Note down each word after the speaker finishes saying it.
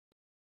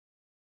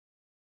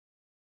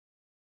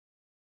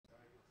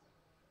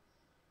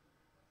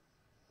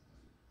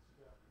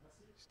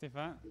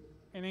Stefan.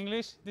 In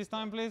English this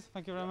time, please.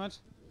 Thank you very much.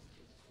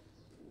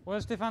 Well,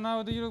 Stefan,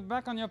 how do you look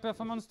back on your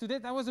performance today?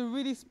 That was a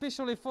really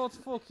special effort,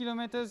 4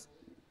 kilometers,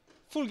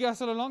 full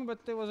gas all along,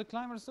 but there was a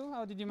climb also.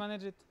 How did you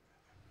manage it?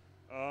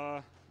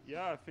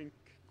 Yeah, I think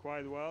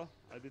quite well.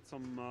 I did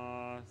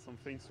some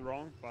things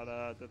wrong, but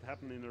that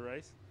happened in the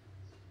race.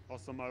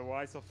 Also, my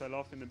visor fell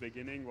off in the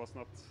beginning. Was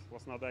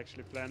not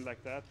actually planned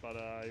like that, but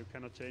you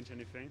cannot change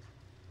anything.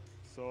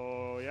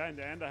 So yeah, in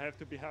the end, I have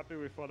to be happy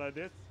with what I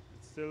did.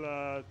 It's still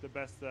the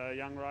best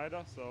young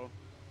rider, so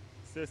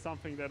still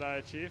something that I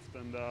achieved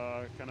and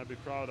can I be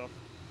proud of.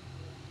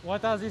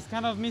 What are these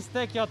kind of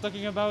mistakes you're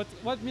talking about?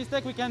 What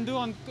mistake we can do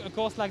on a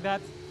course like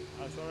that?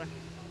 Sorry.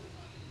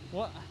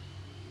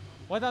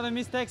 What are the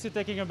mistakes you're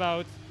talking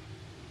about?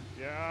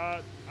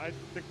 Yeah,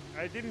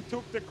 I didn't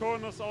took the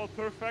corners all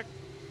perfect.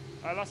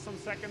 I lost some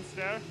seconds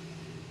there,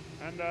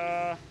 and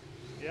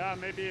yeah,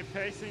 maybe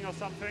pacing or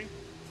something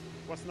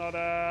was not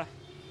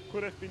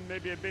could have been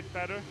maybe a bit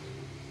better.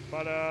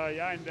 But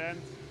yeah, in the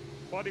end,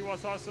 body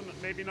was also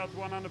maybe not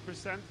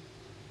 100%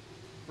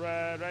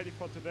 ready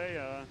for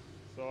today.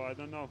 So I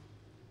don't know.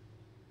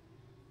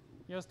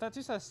 Your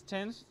status has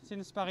changed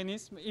since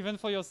Paris-Nice, even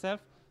for yourself.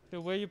 The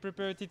way you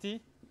prepare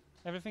TT,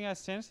 everything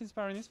has changed since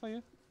Paris-Nice for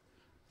you.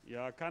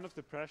 Yeah, kind of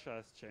the pressure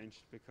has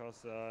changed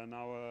because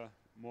now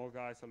more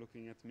guys are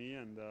looking at me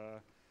and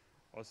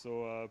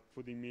also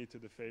putting me to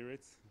the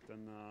favorites.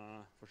 Then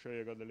for sure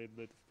you got a little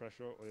bit of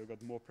pressure, or you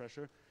got more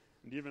pressure.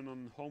 And even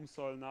on home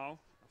soil now,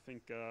 I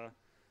think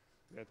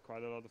we had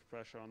quite a lot of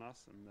pressure on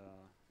us, and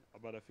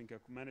but I think I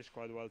managed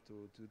quite well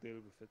to deal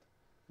with it.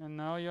 And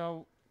now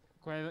you're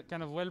quite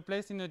kind of well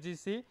placed in the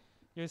GC.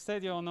 You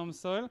said you're on home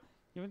soil.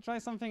 You will try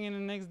something in the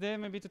next day,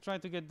 maybe to try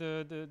to get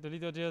the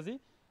leader jersey,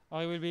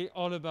 or it will be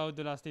all about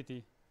the last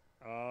TT?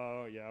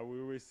 Yeah,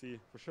 we will see.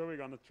 For sure we're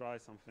gonna try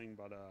something,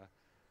 but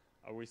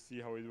I will see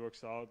how it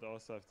works out. I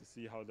also have to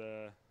see how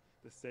the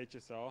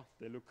stages are.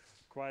 They look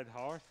quite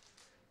hard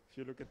if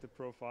you look at the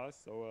profiles,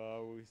 so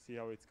we'll see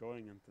how it's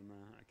going, and then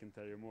I can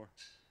tell you more.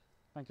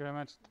 Thank you very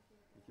much.